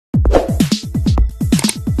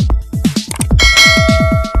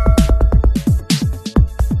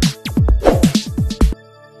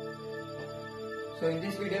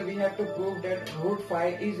have to prove that root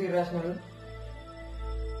 5 is irrational.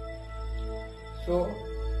 So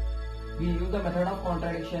we use the method of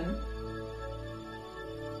contradiction.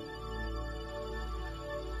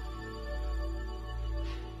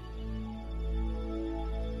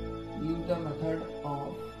 Use the method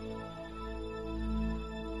of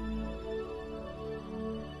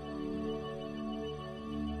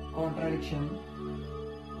contradiction.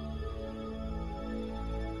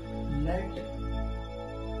 Let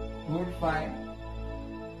root 5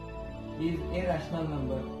 is a rational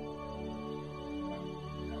number.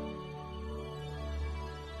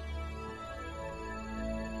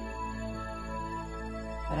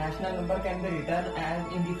 A rational number can be written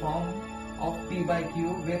as in the form of p by q,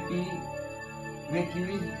 where q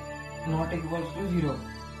is not equals to 0.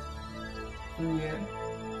 So here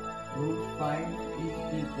root 5 is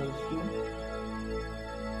equals to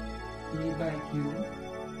p by q.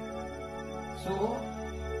 So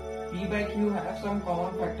p by q have some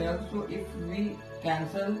common factors. So if we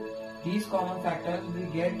cancel these common factors, we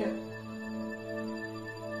get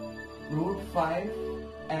root 5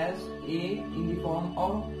 as a in the form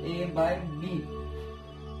of a by b.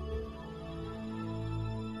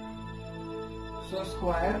 So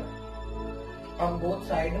square on both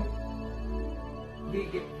sides, we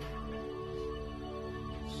get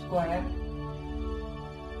square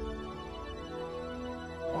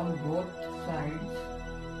on both sides,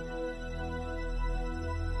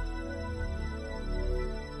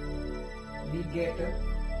 we get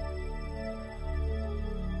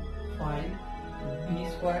 5 b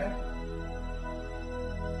square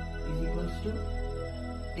is equals to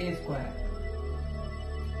a square.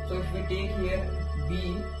 So if we take here b,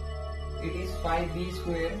 it is 5b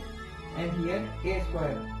square, and here a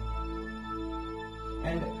square,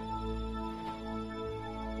 and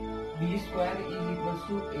b square is equals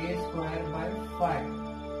to a square by 5.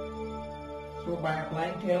 So by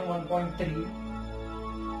applying theorem 1.3,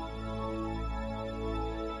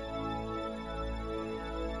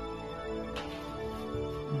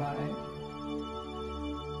 by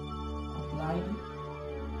applying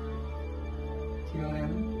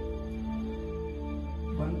theorem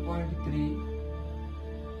 1.3,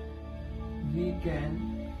 we can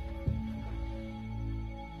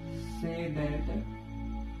say that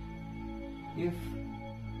if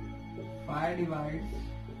 5 divides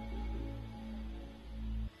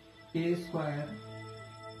a square,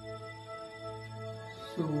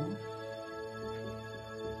 so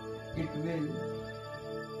it will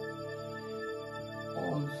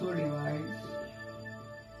also divide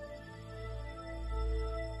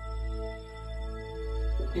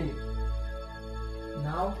a.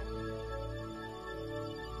 Now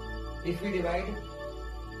if we divide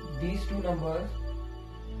these two numbers,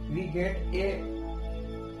 we get a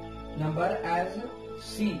number as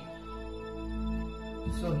c.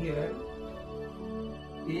 So here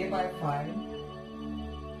a by 5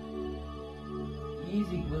 is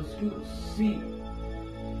equals to c,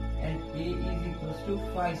 and a is equals to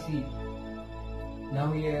 5c. Now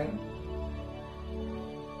here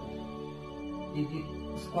it is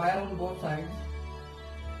square on both sides.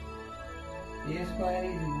 A square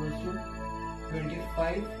is equals to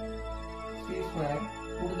 25 c square.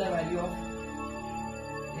 Put the value of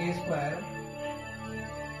a square,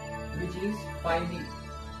 which is 5b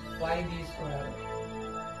square.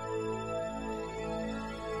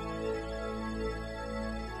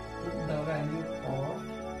 Put the value of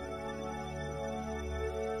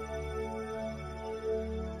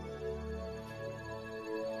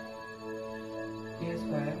a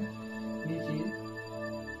square, which is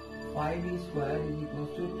 5b square is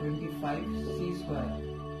equals to 25c square.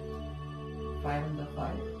 5 and the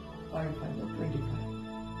 5, 5 and 5 the 25.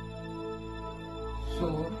 So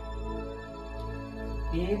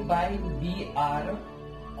a by b are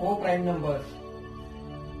co-prime numbers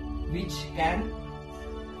which can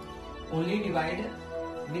only divide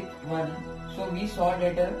with 1. So we saw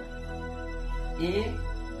that a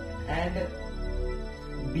and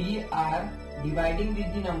b are dividing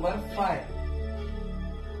with the number 5.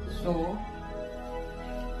 So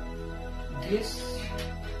this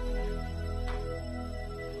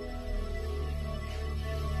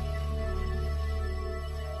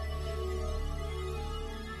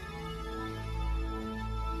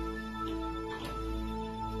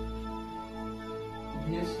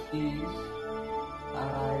is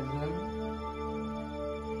arising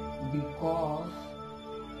because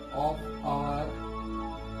of our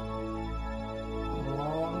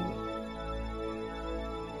wrong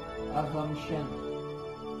assumption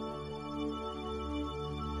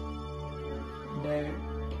that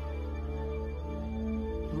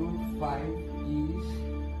root 5 is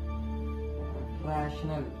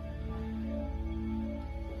rational.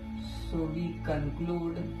 So we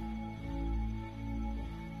conclude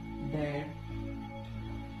that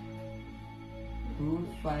root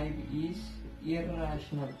 5 is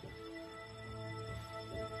irrational.